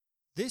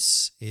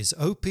This is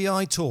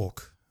OPI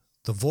Talk,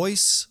 the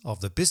voice of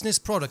the business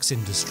products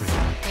industry.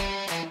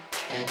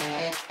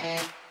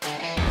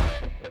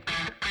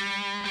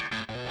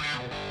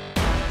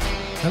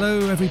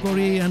 Hello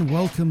everybody and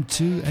welcome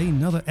to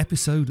another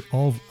episode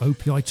of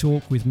OPI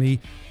Talk with me,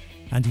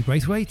 Andy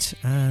Braithwaite,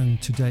 and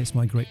today it's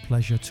my great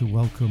pleasure to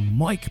welcome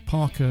Mike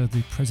Parker,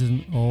 the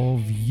president of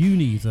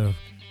Uni, the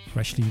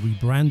freshly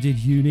rebranded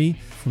Uni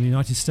from the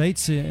United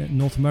States,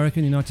 North America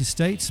and the United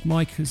States.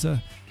 Mike is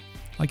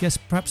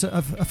perhaps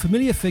a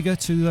familiar figure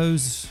to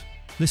those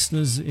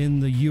listeners in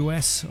the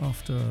US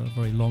after a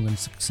very long and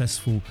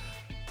successful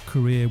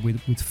career with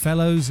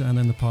Fellows and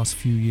then the past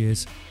few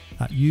years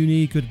at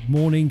Uni. Good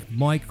morning,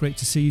 Mike. Great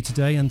to see you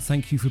today, and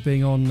thank you for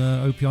being on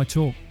OPI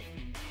Talk.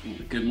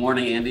 Good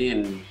morning, Andy,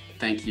 and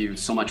thank you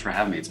so much for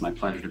having me. It's my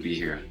pleasure to be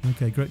here.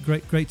 Okay,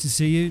 great to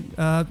see you.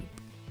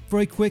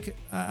 Very quick,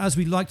 as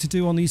we like to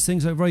do on these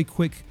things, a very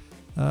quick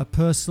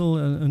personal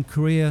and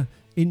career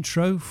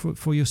intro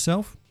for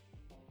yourself.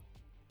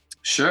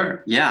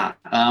 Sure. Yeah.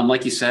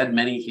 Like you said,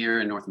 many here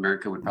in North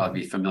America would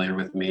probably be familiar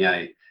with me.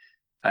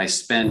 I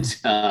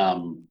spent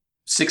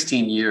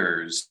 16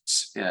 years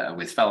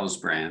with Fellows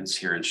Brands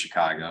here in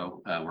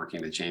Chicago,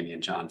 working with Jamie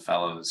and John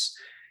Fellows,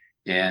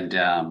 and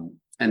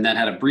then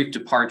had a brief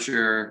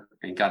departure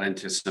and got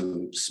into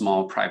some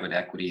small private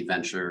equity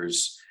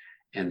ventures,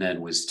 and then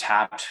was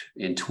tapped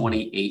in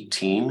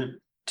 2018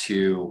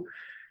 to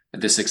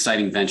this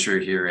exciting venture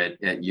here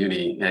at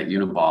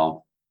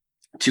Uniball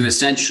to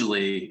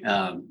essentially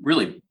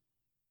really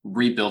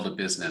rebuild a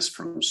business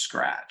from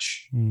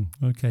scratch.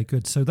 Okay,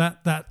 good. So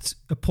that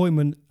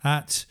appointment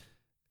at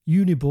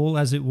Uniball,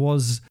 as it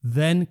was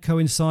then,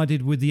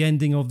 coincided with the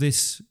ending of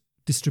this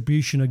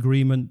distribution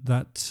agreement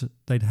that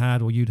they'd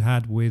had, or you'd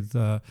had, with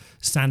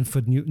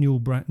Sanford,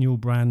 Newell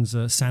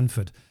Brands,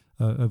 Sanford,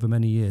 over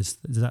many years.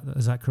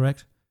 Is that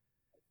correct?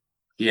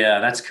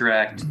 Yeah, that's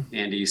correct,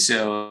 Andy.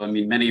 So,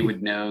 many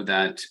would know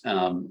that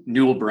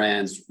Newell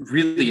Brands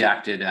really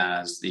acted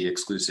as the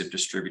exclusive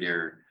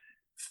distributor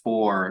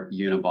for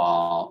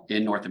Uniball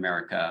in North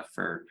America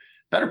for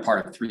the better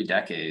part of 3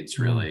 decades,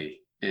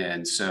 really.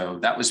 And so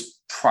that was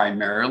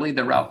primarily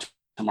the route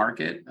to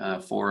market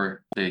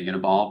for the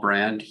Uniball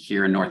brand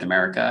here in North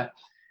America.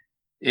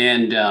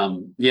 And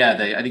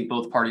I think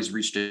both parties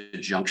reached a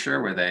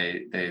juncture where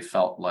they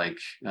felt like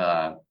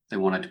they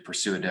wanted to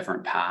pursue a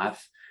different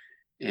path.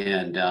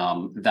 And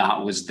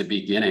that was the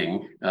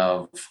beginning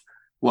of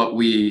what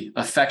we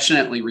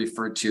affectionately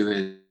refer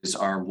to as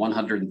our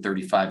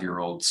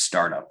 135-year-old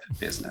startup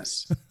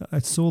business. I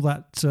saw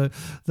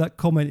that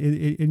comment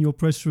in your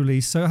press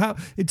release. So, how,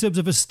 in terms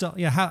of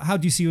how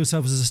do you see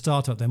yourself as a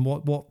startup then?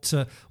 What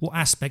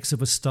aspects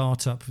of a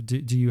startup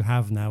do you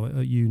have now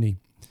at Uni?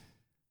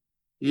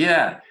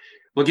 Yeah.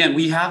 Well, again,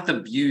 we have the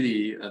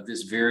beauty of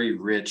this very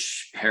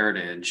rich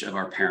heritage of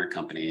our parent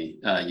company,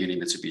 Uni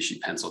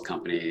Mitsubishi Pencil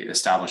Company,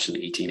 established in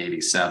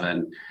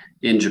 1887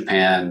 in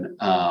Japan.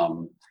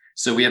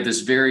 So we have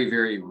this very,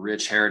 very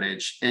rich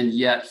heritage. And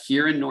yet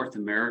here in North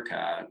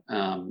America,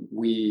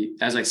 we,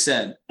 as I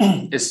said,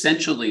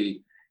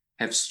 essentially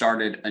have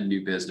started a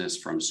new business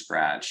from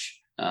scratch.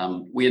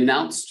 We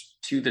announced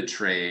to the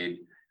trade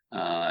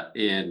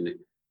in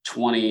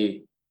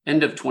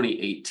end of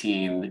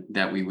 2018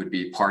 that we would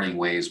be parting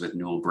ways with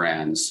Newell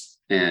Brands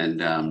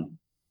and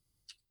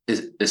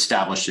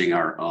establishing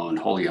our own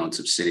wholly owned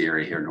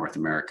subsidiary here in North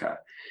America.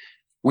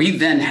 We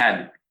then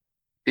had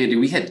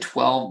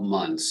 12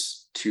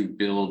 months to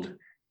build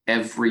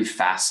every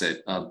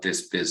facet of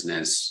this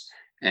business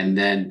and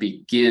then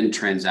begin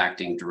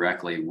transacting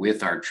directly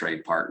with our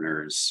trade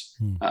partners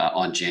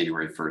on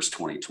January 1st,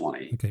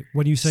 2020. Okay.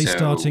 When you say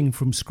starting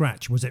from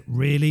scratch, was it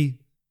really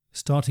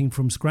starting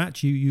from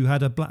scratch? You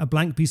had a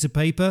blank piece of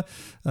paper.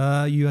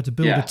 You had to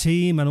build a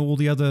team and all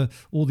the other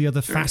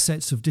sure.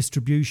 facets of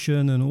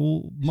distribution and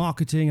all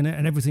marketing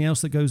and everything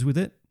else that goes with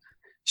it.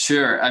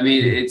 Sure.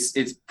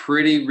 It's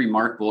pretty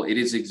remarkable. It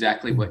is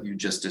exactly what you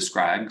just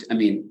described.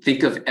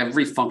 Think of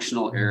every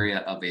functional area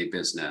of a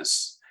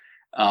business,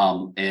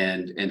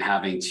 and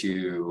having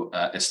to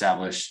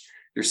establish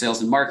your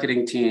sales and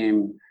marketing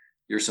team,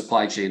 your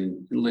supply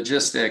chain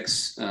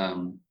logistics,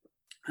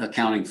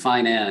 accounting,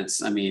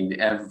 finance.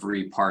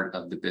 Every part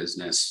of the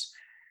business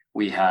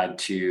we had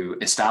to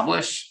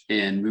establish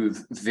and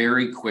move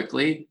very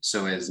quickly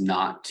so as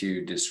not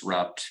to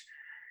disrupt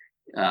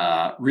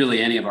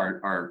really any of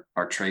our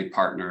trade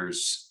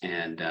partners.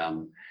 And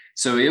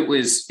so it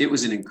was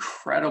an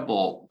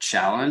incredible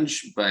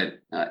challenge, but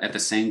at the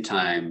same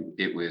time,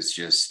 it was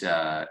just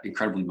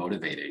incredibly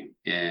motivating.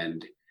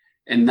 And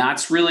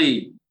that's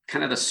really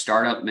kind of the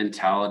startup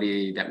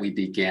mentality that we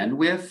began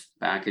with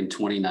back in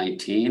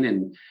 2019.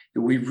 And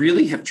we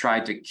really have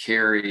tried to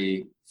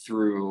carry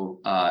through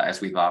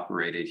as we've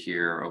operated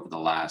here over the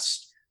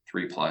last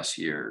 3+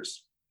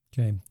 years.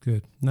 Okay,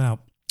 good. Now,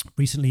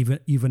 recently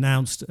you've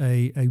announced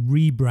a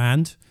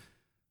rebrand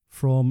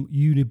from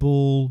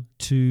Uniball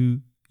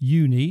to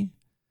Uni.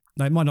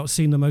 Now, it might not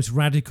seem the most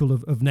radical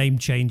of name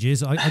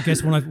changes. I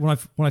guess when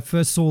I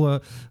first saw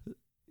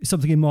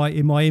something in my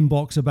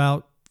inbox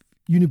about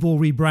Uniball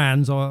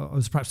rebrands, I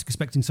was perhaps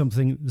expecting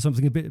something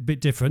a bit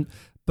different,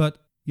 but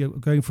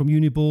going from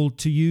Uniball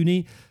to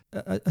Uni,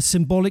 a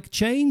symbolic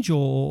change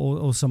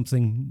or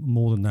something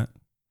more than that?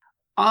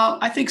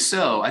 I think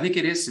so. I think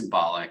it is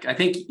symbolic. I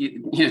think,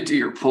 to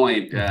your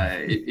point,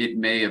 it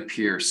may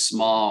appear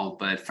small,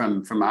 but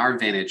from our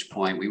vantage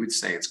point, we would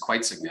say it's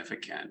quite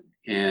significant.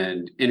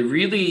 And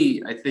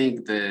really, I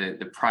think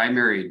the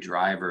primary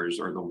drivers,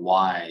 or the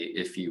why,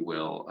 if you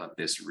will, of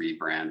this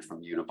rebrand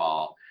from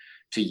Uniball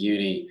to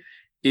Uni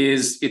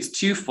it's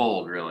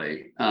twofold,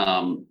 really.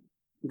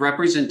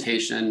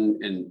 Representation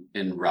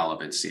and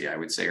relevancy, I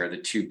would say, are the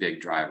two big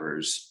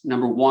drivers.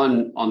 Number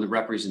one, on the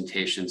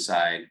representation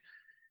side,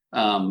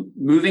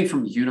 moving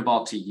from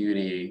Uniball to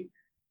Uni,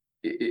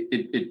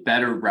 it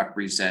better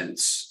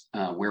represents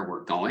where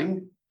we're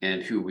going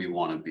and who we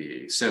want to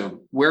be.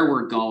 So where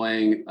we're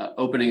going,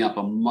 opening up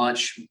a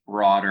much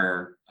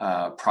broader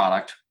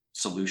product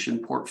solution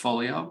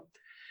portfolio.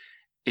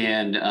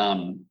 And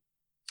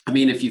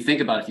if you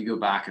think about it, if you go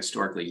back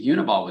historically,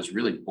 Uniball was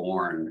really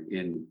born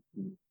in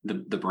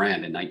the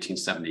brand in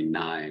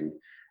 1979,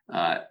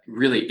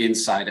 really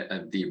inside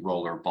of the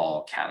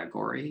rollerball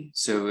category.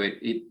 So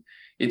it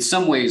in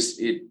some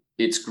ways,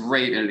 it's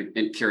great and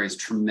it carries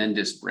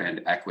tremendous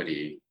brand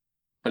equity,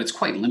 but it's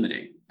quite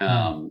limiting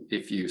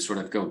if you sort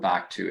of go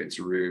back to its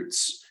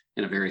roots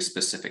in a very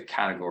specific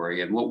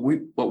category. And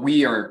what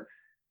we are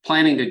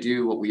planning to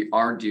do, what we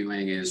are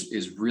doing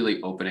is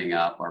really opening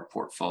up our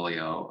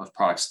portfolio of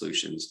product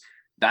solutions.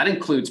 That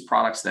includes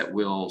products that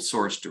will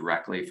source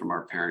directly from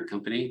our parent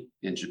company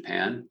in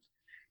Japan,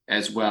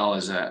 as well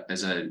as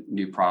a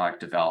new product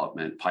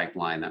development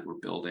pipeline that we're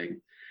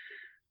building.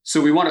 So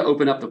we want to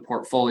open up the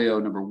portfolio.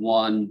 Number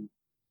one,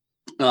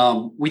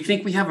 we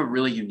think we have a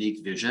really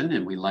unique vision,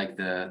 and we like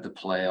the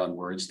play on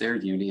words there,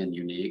 uni and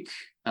unique.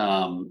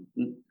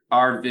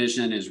 Our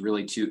vision is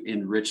really to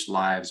enrich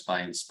lives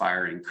by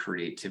inspiring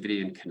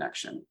creativity and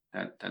connection.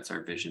 That's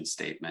our vision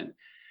statement.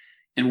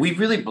 And we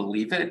really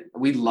believe it.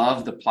 We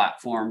love the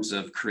platforms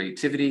of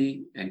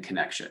creativity and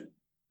connection.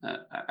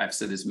 I've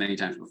said this many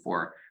times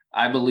before.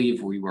 I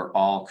believe we were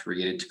all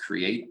created to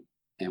create,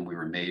 and we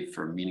were made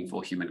for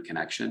meaningful human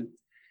connection.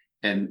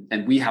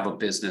 And we have a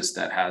business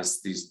that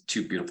has these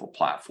two beautiful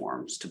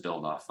platforms to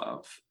build off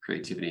of,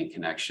 creativity and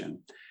connection.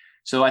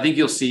 So I think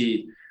you'll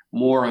see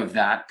more of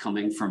that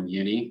coming from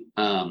Uni.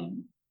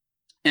 And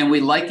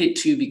we like it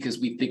too, because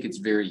we think it's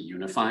very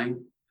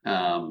unifying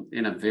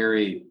in a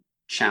very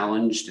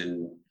challenged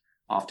and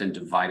often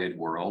divided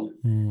world.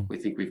 We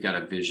think we've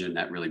got a vision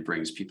that really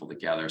brings people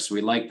together. So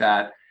we like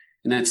that.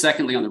 And then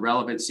secondly, on the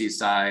relevancy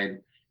side,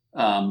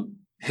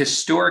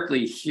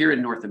 historically, here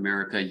in North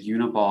America,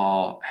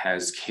 Uniball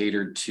has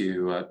catered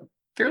to a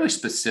fairly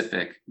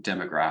specific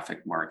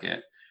demographic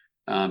market,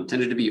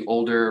 tended to be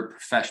older,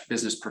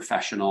 business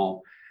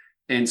professional.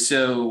 And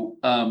so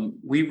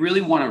we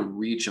really want to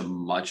reach a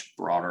much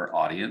broader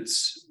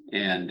audience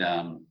and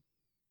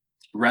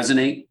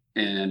resonate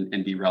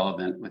and be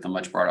relevant with a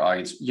much broader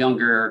audience,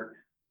 younger,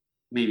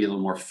 maybe a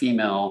little more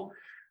female.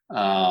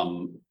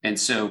 And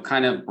so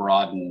kind of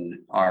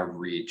broaden our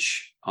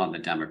reach on the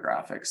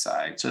demographic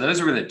side. So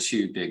those were the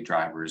two big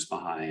drivers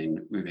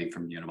behind moving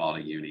from Uniball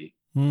to Uni.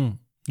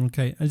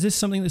 Okay. Is this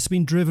something that's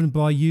been driven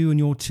by you and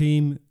your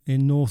team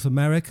in North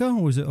America,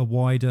 or is it a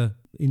wider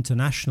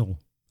international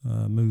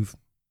move?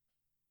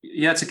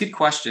 Yeah, it's a good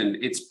question.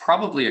 It's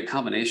probably a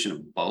combination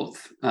of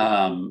both.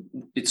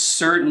 It's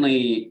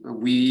certainly,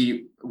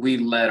 we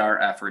led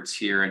our efforts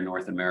here in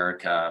North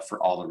America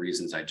for all the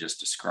reasons I just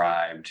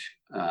described,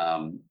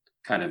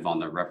 kind of on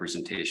the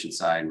representation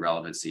side,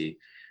 relevancy.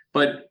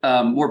 But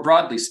more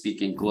broadly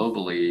speaking,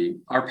 globally,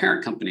 our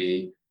parent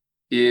company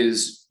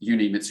is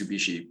Uni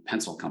Mitsubishi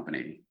Pencil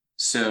Company.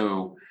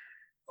 So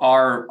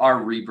our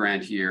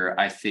rebrand here,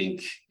 I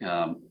think,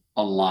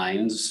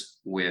 aligns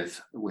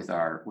with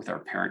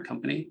our parent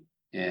company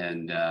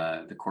and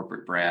the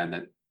corporate brand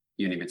that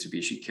Uni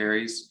Mitsubishi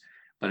carries,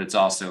 but it's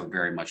also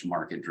very much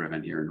market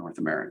driven here in North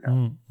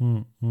America.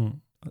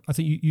 I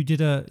think you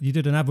did an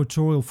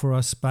advertorial for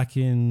us back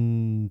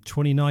in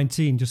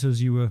 2019, just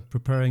as you were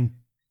preparing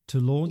to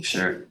launch.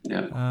 Sure.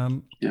 Yeah.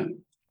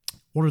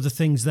 One of the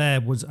things there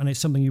was, and it's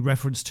something you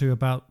referenced to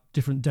about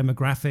different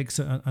demographics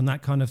and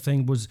that kind of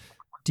thing, was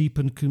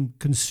deepen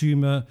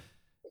consumer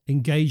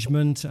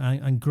engagement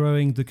and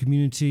growing the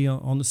community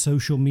on the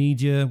social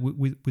media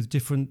with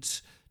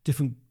different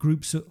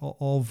groups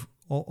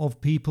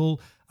of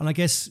people. And I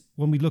guess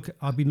when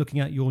I've been looking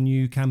at your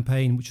new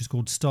campaign, which is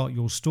called Start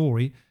Your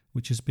Story,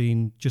 which has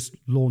been just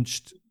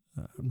launched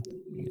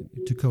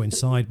to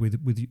coincide with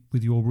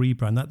your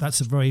rebrand.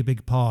 That's a very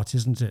big part,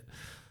 isn't it?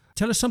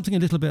 Tell us something a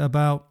little bit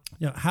about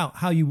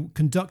how you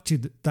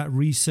conducted that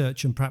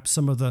research and perhaps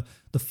some of the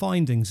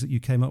findings that you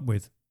came up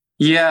with.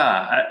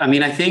 Yeah,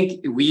 I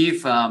think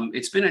we've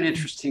it's been an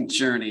interesting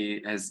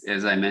journey, as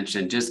I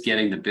mentioned, just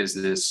getting the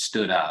business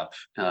stood up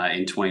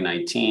in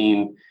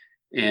 2019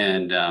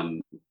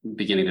 and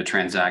beginning to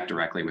transact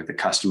directly with the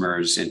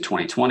customers in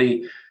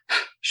 2020.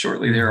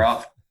 Shortly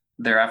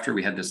thereafter,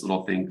 we had this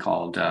little thing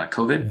called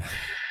COVID.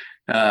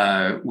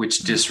 which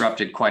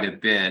disrupted quite a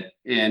bit.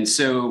 And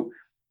so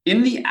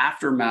in the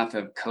aftermath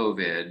of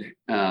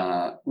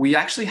COVID, we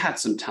actually had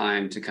some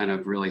time to kind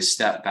of really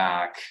step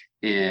back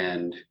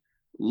and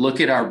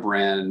look at our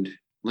brand,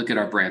 look at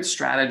our brand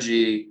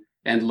strategy,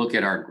 and look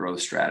at our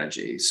growth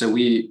strategy. So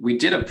we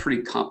did a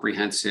pretty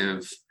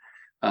comprehensive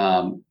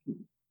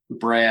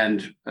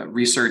brand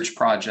research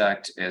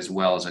project, as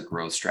well as a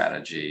growth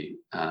strategy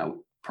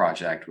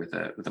project with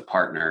a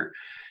partner.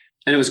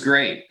 And it was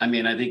great. I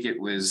mean, I think it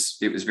was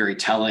very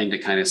telling to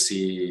kind of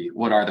see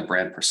what are the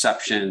brand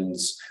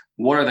perceptions,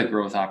 what are the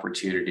growth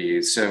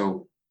opportunities.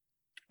 So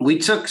we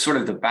took sort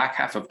of the back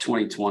half of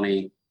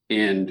 2020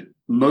 and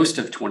most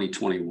of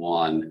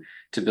 2021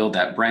 to build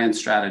that brand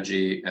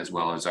strategy, as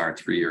well as our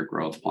 3-year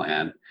growth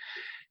plan.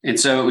 And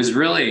so it was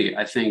really,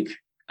 I think,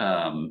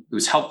 it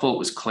was helpful. It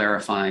was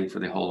clarifying for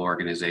the whole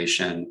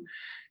organization.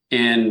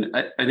 And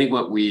I think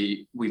what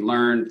we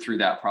learned through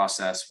that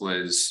process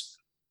was,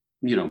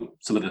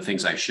 some of the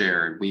things I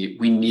shared. We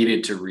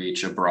needed to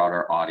reach a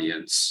broader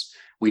audience.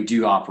 We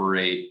do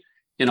operate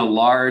in a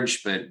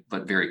large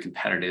but very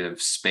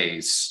competitive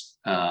space.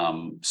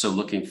 So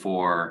looking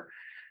for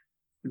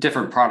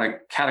different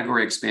product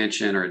category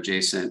expansion or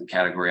adjacent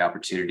category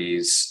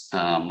opportunities,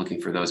 looking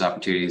for those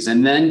opportunities,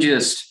 and then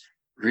just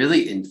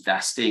really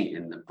investing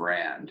in the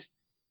brand.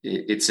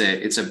 It's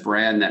a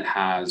brand that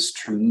has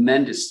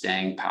tremendous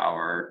staying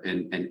power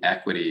and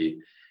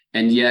equity,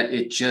 and yet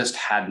it just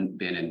hadn't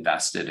been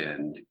invested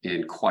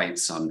in quite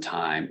some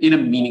time in a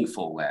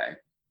meaningful way.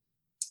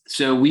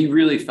 So we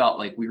really felt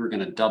like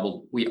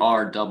we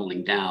are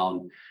doubling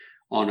down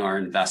on our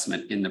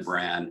investment in the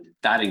brand.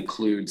 That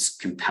includes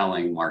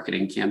compelling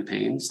marketing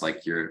campaigns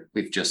like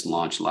we've just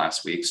launched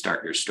last week,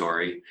 Start Your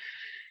Story.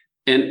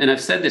 And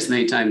I've said this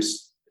many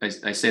times,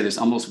 I say this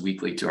almost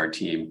weekly to our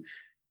team.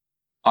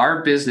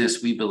 Our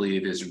business, we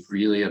believe, is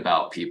really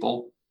about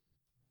people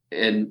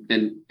and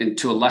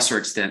to a lesser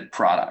extent,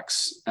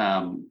 products.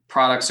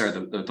 Products are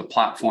the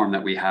platform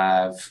that we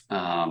have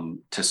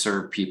to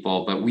serve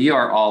people, but we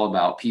are all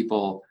about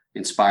people,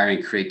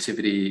 inspiring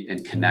creativity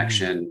and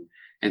connection.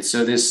 And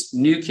so this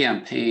new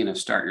campaign of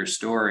Start Your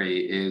Story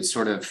is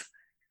sort of,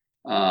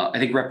 I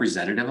think,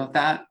 representative of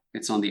that.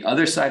 It's on the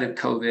other side of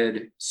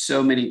COVID.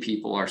 So many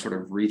people are sort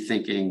of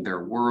rethinking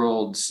their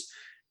worlds.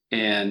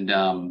 And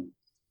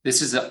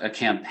this is a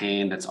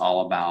campaign that's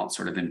all about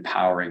sort of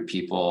empowering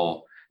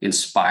people,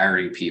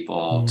 inspiring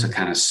people to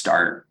kind of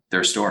start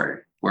their story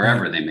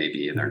wherever they may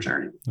be in their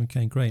journey.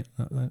 Okay, great.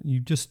 You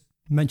just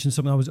mentioned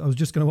something I was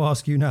just going to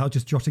ask you now,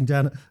 just jotting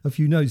down a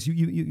few notes.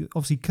 You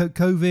obviously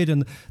COVID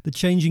and the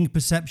changing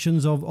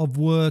perceptions of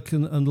work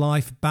and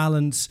life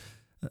balance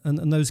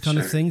and those kind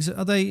of things.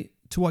 Are they,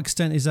 to what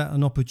extent is that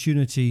an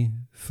opportunity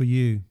for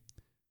you?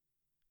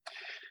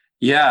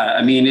 Yeah,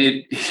 I mean,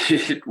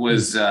 it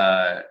was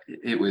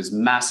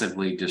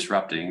massively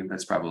disrupting.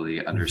 That's probably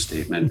the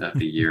understatement of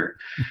the year.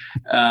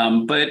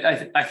 But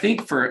I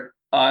think for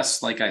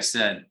us, like I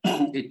said,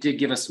 it did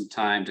give us some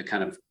time to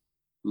kind of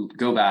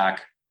go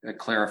back,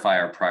 clarify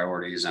our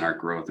priorities and our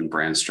growth and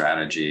brand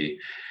strategy.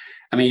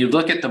 I mean, you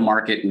look at the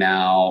market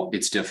now,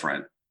 it's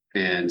different.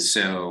 And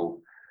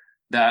so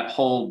that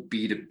whole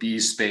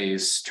B2B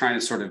space, trying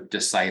to sort of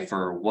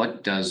decipher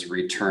what does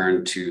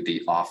return to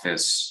the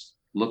office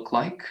look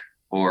like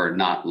or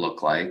not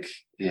look like.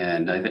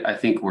 And I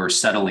think we're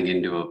settling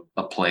into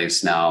a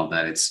place now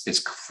that it's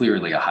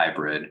clearly a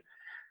hybrid,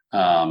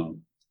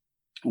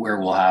 where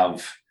we'll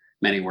have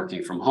many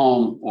working from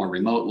home or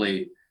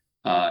remotely,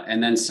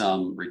 and then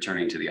some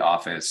returning to the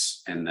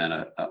office, and then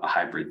a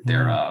hybrid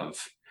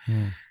thereof.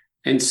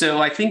 And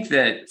so I think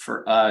that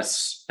for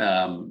us,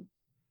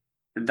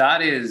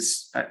 that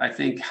is, I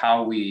think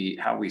how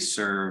we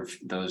serve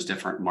those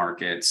different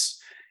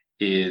markets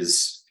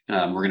is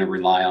we're going to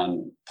rely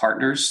on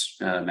partners,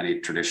 many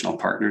traditional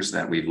partners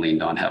that we've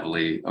leaned on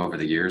heavily over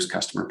the years,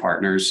 customer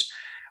partners.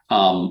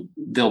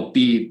 There'll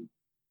be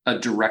a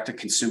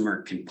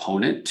direct-to-consumer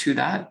component to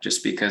that,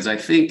 just because I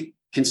think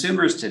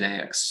consumers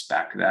today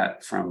expect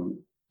that from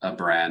a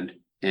brand,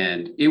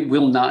 and it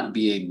will not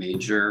be a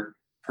major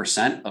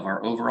percent of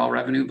our overall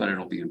revenue, but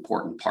it'll be an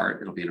important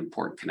part. It'll be an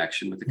important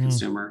connection with the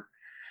consumer.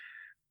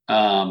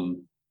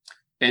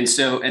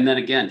 And then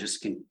again,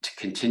 just to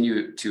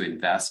continue to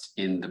invest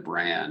in the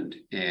brand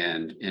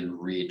and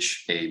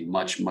reach a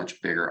much,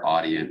 much bigger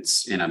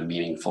audience in a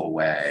meaningful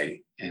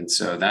way. And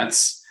so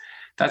that's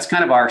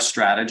kind of our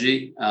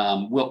strategy.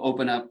 We'll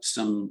open up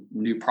some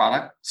new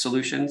product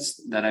solutions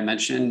that I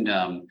mentioned.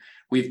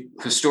 We've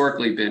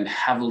historically been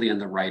heavily on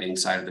the writing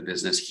side of the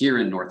business here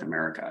in North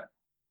America.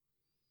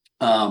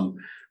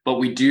 But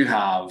we do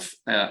have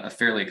a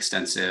fairly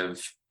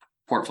extensive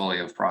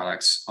portfolio of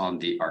products on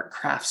the art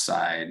craft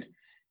side,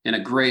 and a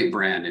great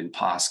brand in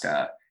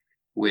Posca,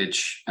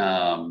 which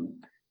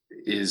has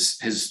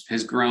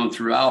grown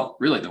throughout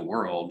really the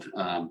world,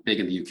 big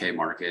in the UK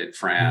market,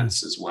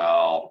 France as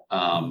well.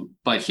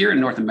 But here in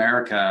North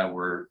America,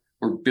 we're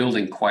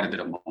building quite a bit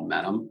of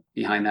momentum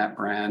behind that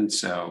brand.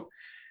 So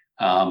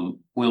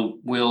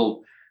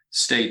we'll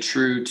stay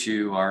true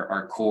to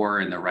our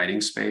core in the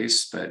writing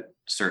space, but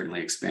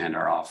certainly expand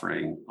our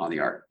offering on the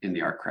art in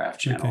the art craft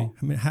channel. Okay.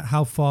 I mean,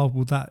 how far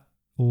would that,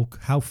 or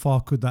how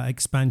far could that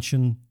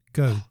expansion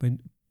go? I mean,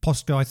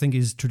 Posca, I think,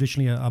 is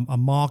traditionally a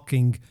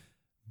marking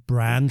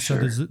brand, so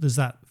there's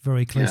that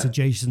very close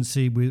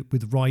adjacency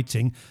with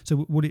writing.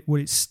 So would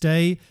it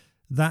stay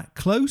that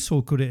close,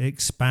 or could it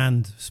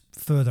expand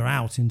further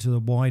out into the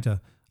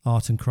wider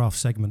art and craft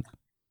segment?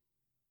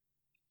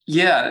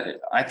 Yeah,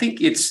 I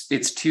think it's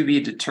to be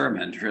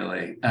determined,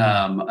 really.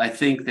 I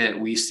think that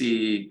we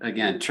see,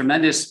 again,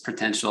 tremendous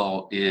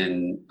potential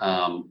in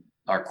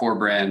our core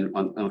brand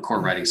on the core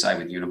writing side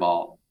with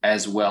Uniball,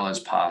 as well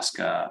as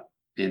Posca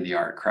in the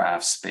art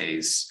craft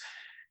space.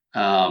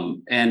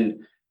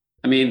 And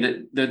I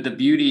mean, the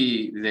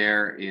beauty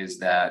there is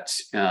that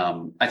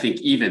I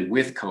think even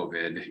with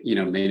COVID,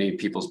 many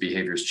people's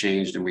behaviors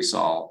changed, and we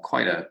saw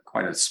quite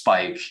a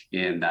spike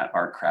in that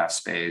art craft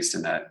space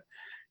and that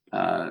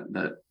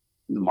the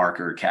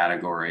marker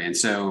category. And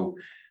so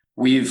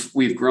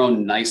we've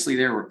grown nicely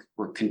there.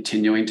 We're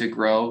continuing to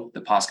grow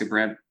the Posca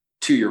brand.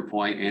 To your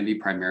point, Andy,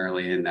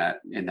 primarily in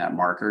that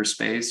marker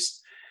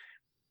space.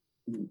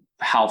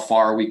 How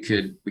far we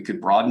could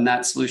broaden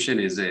that solution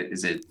is a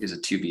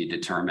to be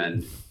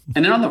determined.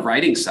 And then on the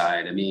writing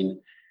side, I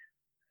mean,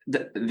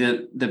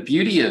 the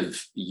beauty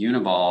of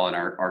Uniball and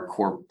our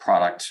core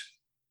product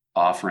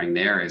offering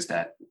there is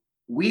that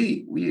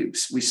we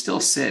still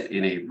sit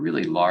in a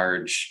really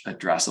large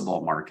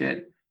addressable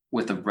market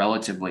with a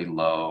relatively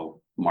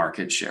low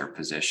market share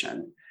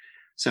position.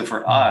 So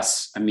for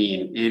us, I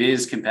mean, it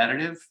is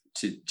competitive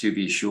to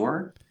be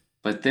sure,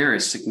 but there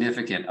is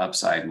significant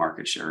upside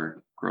market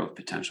share growth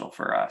potential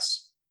for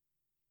us.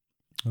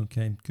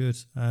 Okay, good.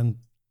 And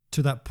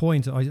to that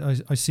point,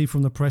 I see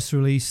from the press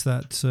release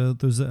that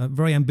there's a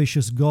very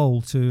ambitious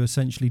goal to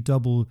essentially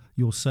double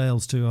your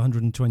sales to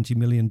 $120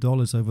 million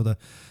over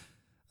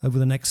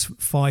the next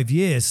 5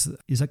 years.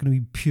 Is that going to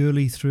be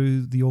purely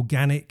through the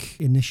organic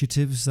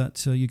initiatives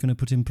that you're going to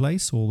put in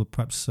place, or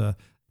perhaps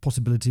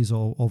possibilities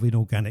of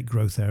inorganic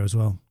growth there as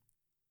well?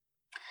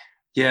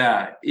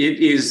 Yeah, it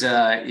is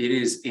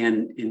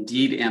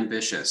indeed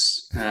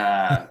ambitious.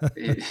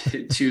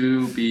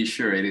 To be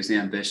sure, it is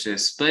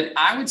ambitious, but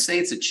I would say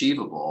it's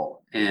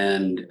achievable.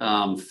 And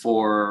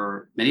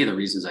for many of the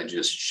reasons I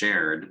just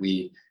shared,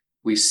 we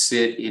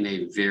sit in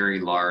a very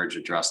large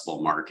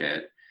addressable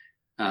market.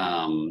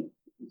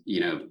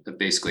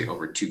 Basically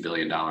over $2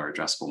 billion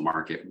addressable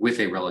market with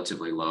a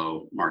relatively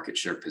low market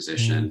share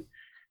position.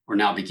 We're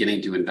now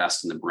beginning to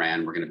invest in the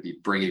brand. We're going to be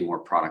bringing more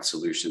product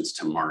solutions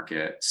to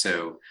market.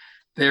 So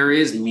there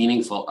is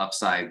meaningful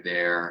upside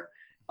there.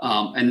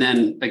 And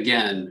then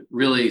again,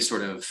 really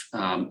sort of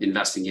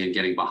investing in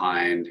getting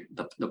behind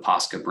the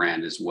Posca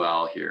brand as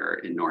well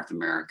here in North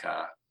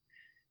America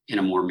in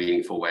a more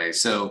meaningful way.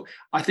 So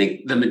I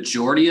think the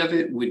majority of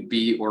it would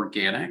be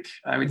organic,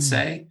 I would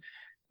say.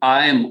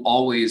 I am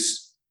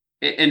always,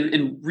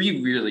 and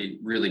we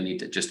really need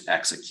to just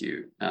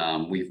execute.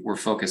 We're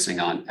focusing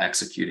on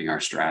executing our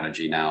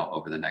strategy now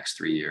over the next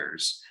 3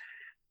 years.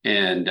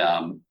 And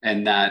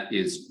that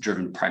is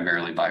driven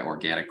primarily by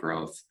organic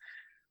growth.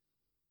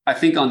 I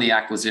think on the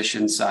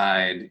acquisition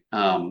side,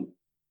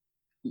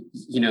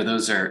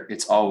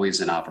 it's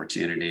always an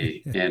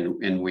opportunity.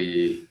 And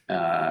we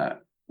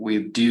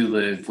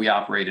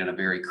operate in a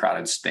very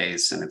crowded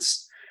space, and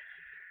it's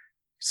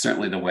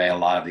certainly the way a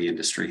lot of the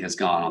industry has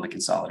gone on the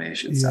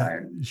consolidation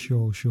side.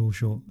 Sure.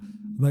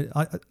 But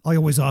I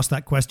always ask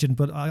that question,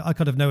 but I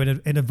kind of know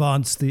in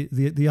advance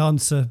the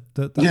answer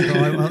that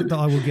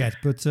I will get.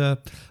 But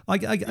I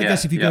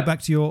guess if you go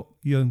back to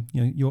your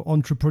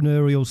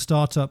entrepreneurial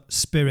startup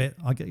spirit,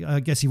 I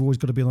guess you've always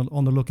got to be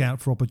on the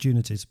lookout for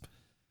opportunities.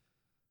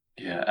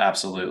 Yeah,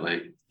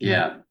 absolutely.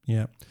 Yeah.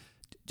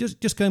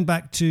 Just going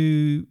back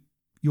to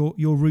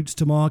your routes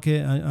to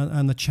market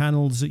and the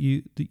channels that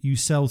you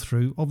sell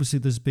through. Obviously,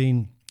 there's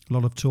been a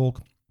lot of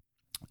talk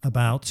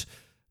about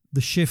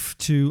the shift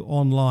to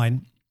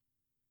online.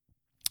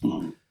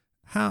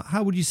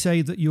 How would you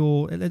say that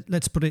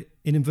let's put it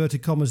in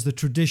inverted commas, the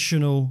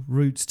traditional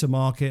routes to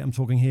market? I'm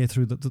talking here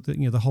through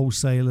the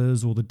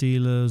wholesalers or the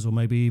dealers, or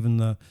maybe even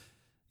the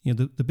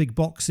big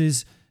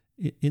boxes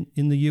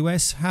in the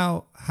US.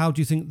 How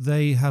do you think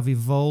they have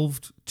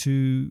evolved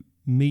to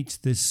meet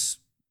this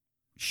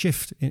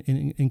shift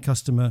in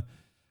customer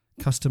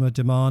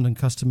demand and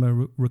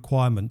customer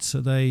requirements?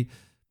 Are they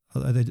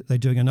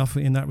doing enough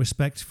in that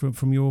respect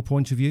from your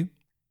point of view?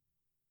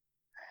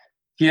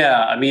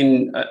 Yeah, I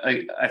mean,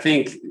 I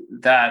think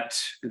that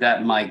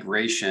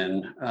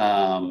migration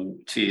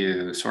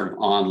to sort of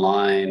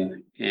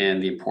online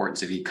and the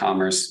importance of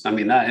e-commerce, I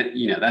mean,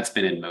 that's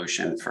been in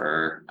motion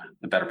for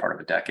the better part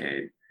of a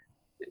decade.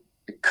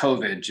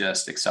 COVID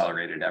just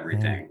accelerated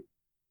everything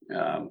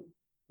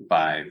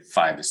by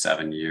 5 to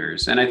 7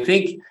 years. And I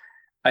think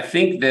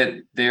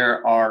that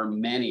there are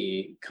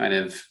many kind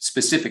of,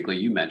 specifically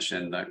you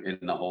mentioned in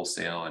the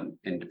wholesale and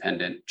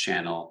independent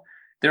channel,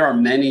 there are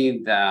many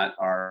that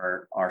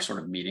are sort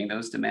of meeting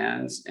those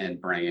demands and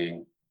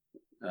bringing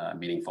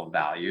meaningful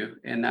value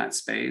in that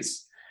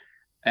space.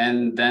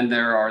 And then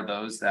there are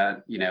those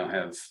that,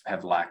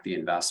 have lacked the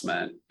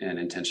investment and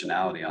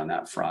intentionality on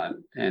that front.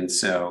 And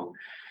so,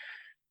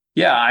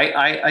 yeah,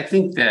 I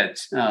think that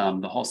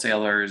the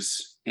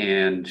wholesalers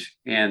and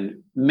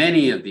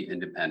many of the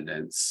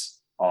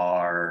independents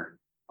are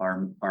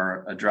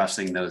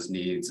addressing those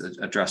needs,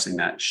 addressing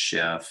that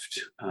shift.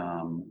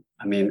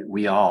 I mean,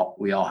 we all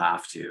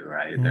have to,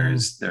 right?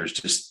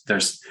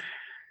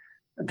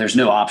 There's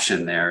no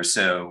option there.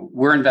 So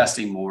we're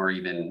investing more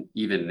even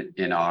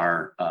in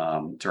our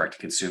direct to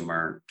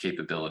consumer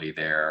capability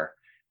there.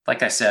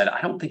 Like I said,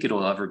 I don't think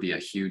it'll ever be a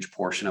huge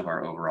portion of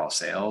our overall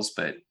sales,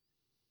 but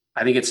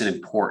I think it's an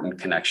important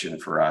connection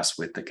for us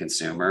with the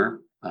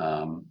consumer.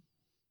 And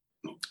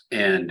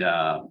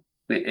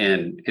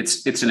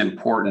it's an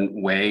important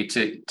way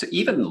to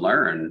even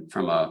learn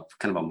from a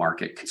kind of a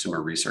market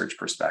consumer research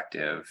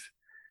perspective,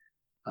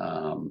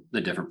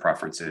 the different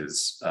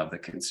preferences of the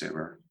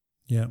consumer.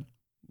 Yeah.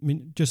 I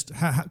mean, just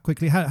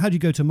quickly, how do you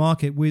go to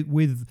market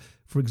with,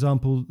 for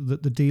example, the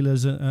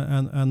dealers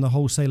and the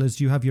wholesalers?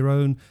 Do you have your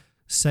own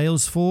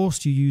sales force?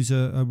 Do you use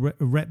a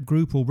rep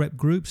group or rep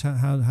groups?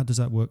 How does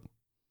that work?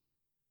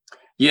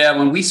 Yeah,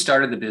 when we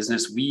started the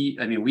business, we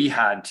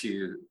had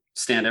to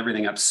stand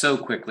everything up so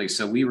quickly.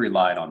 So we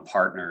relied on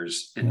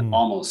partners in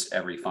almost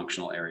every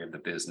functional area of the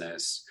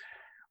business.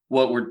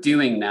 What we're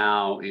doing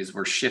now is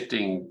we're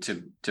shifting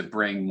to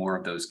bring more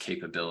of those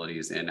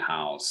capabilities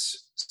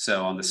in-house.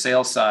 So on the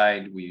sales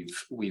side,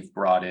 we've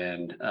brought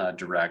in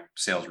direct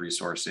sales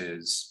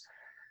resources.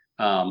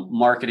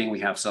 Marketing,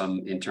 we have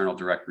some internal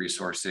direct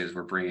resources.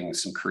 We're bringing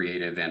some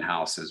creative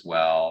in-house as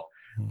well,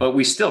 but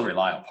we still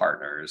rely on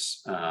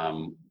partners.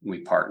 We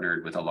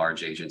partnered with a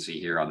large agency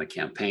here on the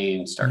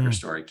campaign, Start Your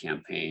Story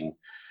campaign,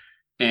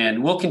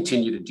 and we'll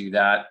continue to do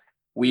that.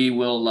 We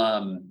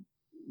will.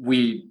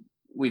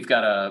 We've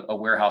got a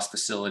warehouse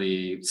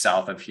facility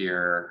south of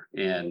here,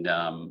 and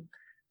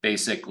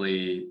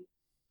basically,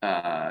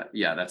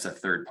 that's a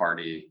third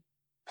party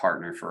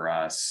partner for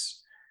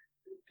us.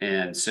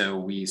 And so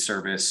we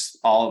service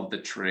all of the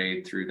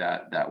trade through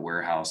that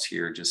warehouse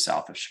here just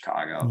south of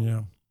Chicago.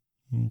 Yeah.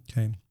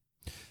 Okay.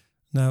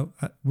 Now,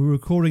 we're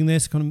recording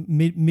this kind of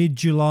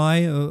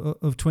mid-July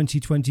of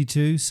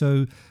 2022.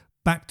 So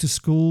back to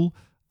school.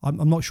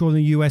 I'm not sure in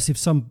the US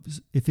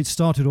if it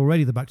started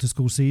already, the back to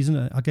school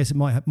season. I guess it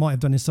might have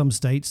done in some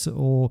states,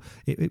 or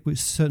it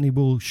certainly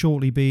will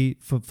shortly be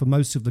for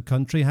most of the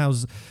country.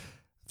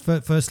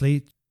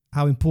 Firstly,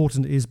 how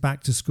important is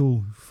back to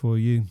school for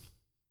you?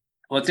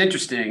 Well, it's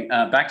interesting.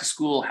 Back to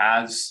school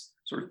has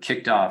sort of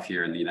kicked off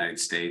here in the United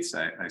States.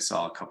 I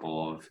saw a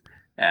couple of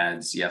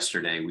ads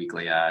yesterday,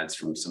 weekly ads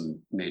from some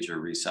major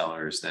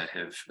resellers that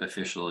have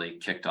officially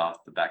kicked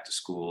off the back to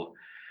school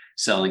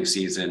selling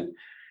season.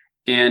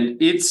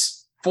 And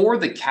it's for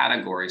the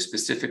category,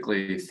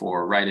 specifically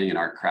for writing and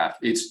art craft,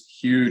 it's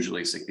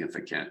hugely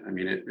significant. I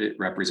mean, it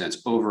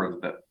represents over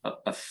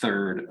a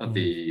third of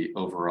the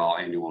overall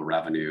annual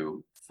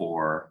revenue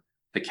for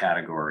the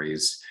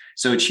categories.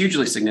 So it's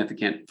hugely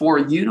significant. For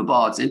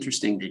Uniball, it's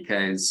interesting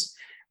because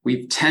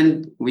we've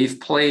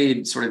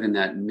played sort of in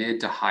that mid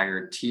to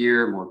higher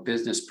tier, more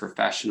business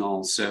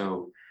professional.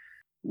 So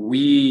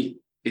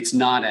it's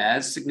not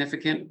as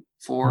significant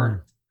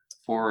for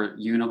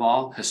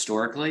Uniball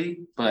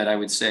historically, but I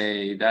would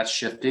say that's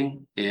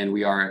shifting, and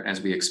we are, as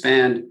we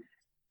expand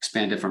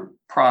different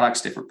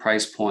products, different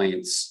price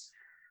points,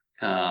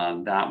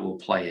 that will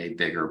play a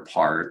bigger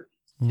part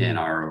in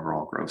our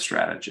overall growth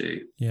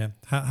strategy. Yeah.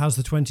 How's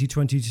the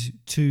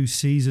 2022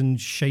 season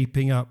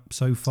shaping up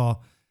so far?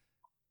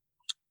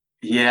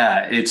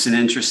 Yeah, it's an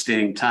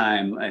interesting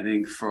time, I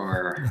think,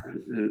 for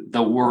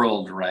the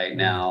world right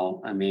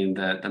now. I mean,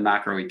 the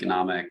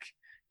macroeconomic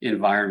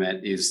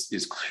environment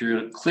is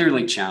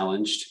clearly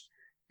challenged,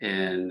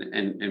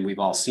 and we've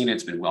all seen it.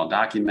 It's been well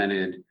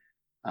documented.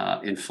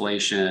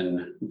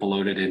 Inflation,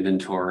 bloated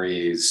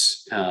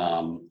inventories,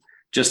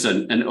 just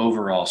an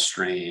overall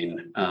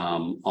strain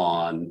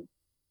on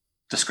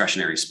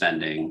discretionary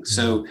spending.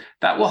 So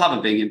that will have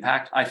a big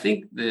impact. I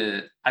think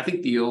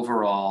the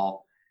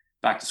overall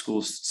back to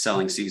school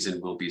selling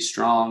season will be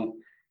strong.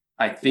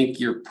 I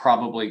think you're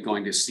probably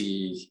going to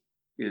see,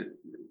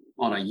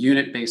 on a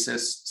unit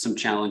basis, some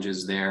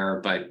challenges there,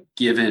 but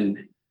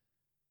given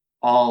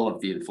all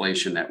of the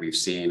inflation that we've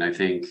seen, I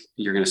think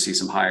you're going to see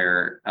some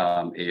higher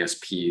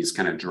ASPs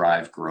kind of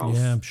drive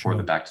growth for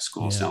the back to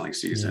school selling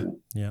season.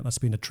 Yeah, that's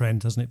been a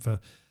trend, hasn't it?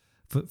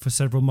 For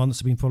several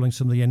months, I've been following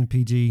some of the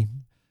NPD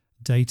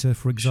data,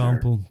 for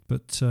example.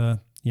 But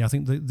I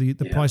think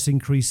the price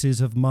increases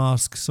have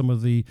masked some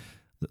of the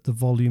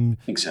volume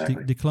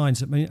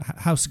declines. I mean,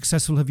 how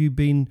successful have you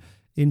been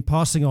in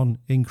passing on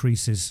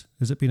increases?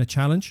 Has it been a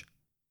challenge?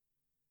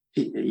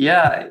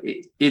 Yeah,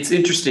 it's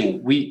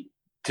interesting.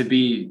 To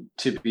be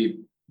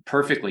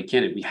perfectly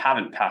candid, we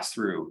haven't passed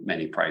through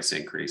many price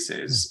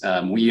increases.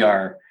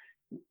 We're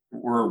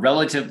a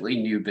relatively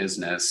new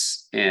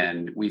business,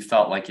 and we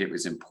felt like it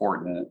was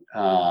important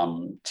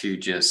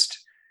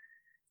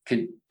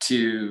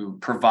to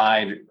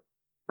provide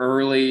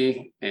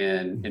early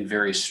and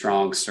very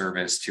strong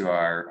service to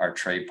our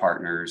trade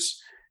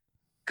partners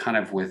kind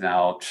of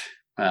without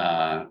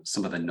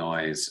some of the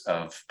noise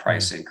of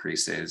price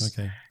increases.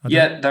 Okay.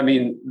 Yet, I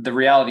mean, the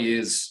reality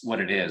is what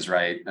it is,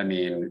 right? I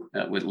mean,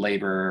 with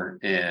labor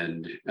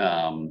and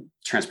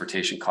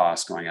transportation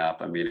costs going up,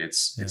 I mean,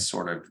 it's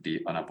sort of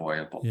the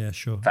unavoidable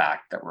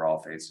fact that we're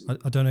all facing.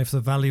 I don't know if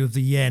the value of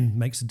the yen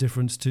makes a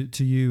difference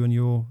to you and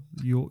your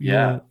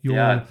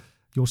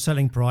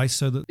selling price.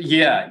 So that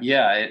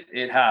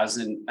it has.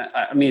 And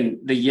I mean,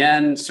 the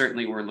yen,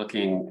 certainly we're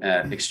looking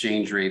at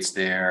exchange rates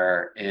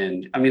there.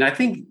 And I mean, I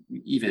think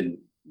even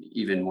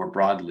more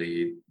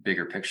broadly,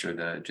 bigger picture,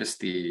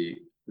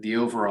 the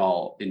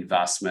overall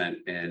investment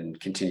and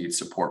continued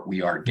support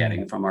we are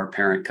getting from our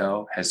parent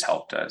co has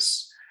helped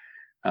us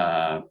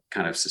kind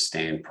of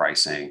sustain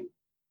pricing.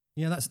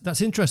 Yeah,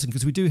 that's interesting,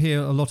 because we do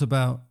hear a lot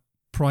about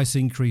price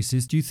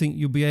increases. Do you think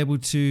you'll be able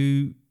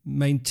to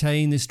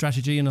maintain this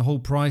strategy and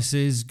hold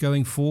prices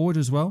going forward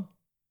as well?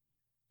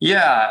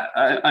 Yeah,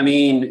 I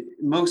mean,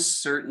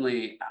 most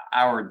certainly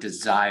our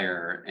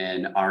desire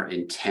and our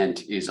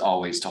intent is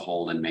always to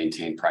hold and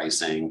maintain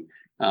pricing.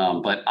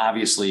 But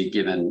obviously,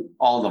 given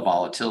all the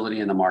volatility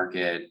in the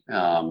market,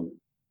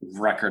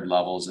 record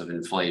levels of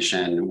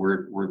inflation,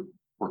 we're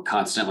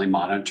constantly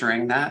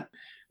monitoring that.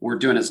 We're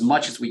doing as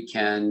much as we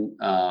can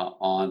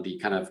on the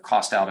kind of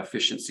cost out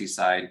efficiency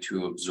side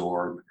to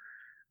absorb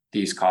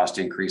these cost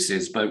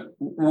increases. But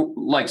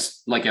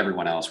like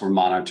everyone else, we're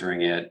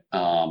monitoring it,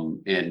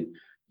 and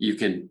you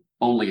can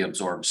only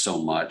absorb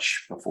so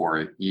much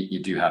before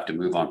you do have to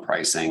move on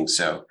pricing.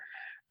 So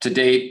to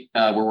date,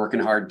 we're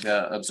working hard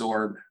to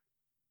absorb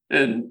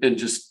and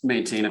just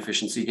maintain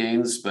efficiency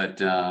gains.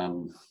 But we're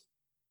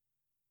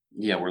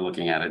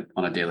looking at it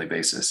on a daily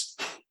basis.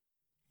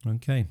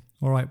 Okay.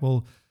 All right.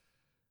 Well,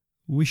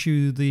 wish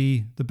you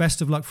the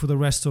best of luck for the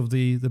rest of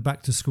the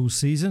back to school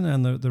season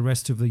and the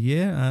rest of the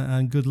year,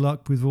 and good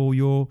luck with all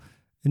your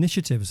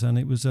initiatives. And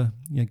it was a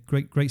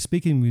great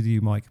speaking with you,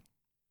 Mike.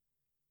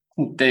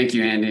 Thank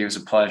you, Andy. It was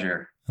a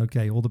pleasure.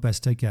 Okay. All the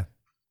best. Take care.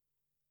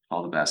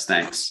 All the best.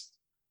 Thanks.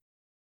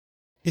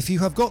 If you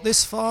have got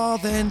this far,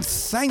 then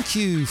thank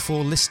you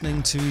for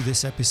listening to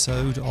this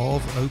episode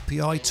of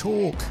OPI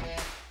Talk.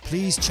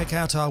 Please check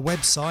out our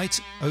website,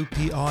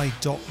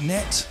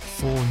 opi.net,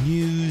 for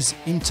news,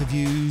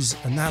 interviews,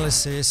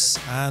 analysis,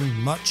 and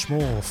much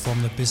more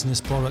from the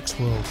business products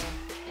world.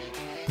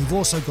 We've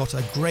also got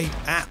a great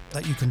app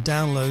that you can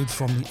download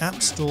from the App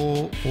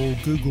Store or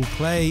Google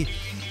Play.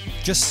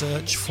 Just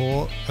search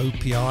for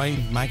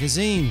OPI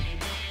Magazine.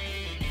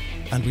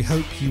 And we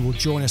hope you will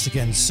join us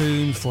again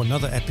soon for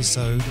another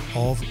episode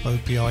of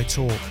OPI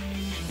Talk.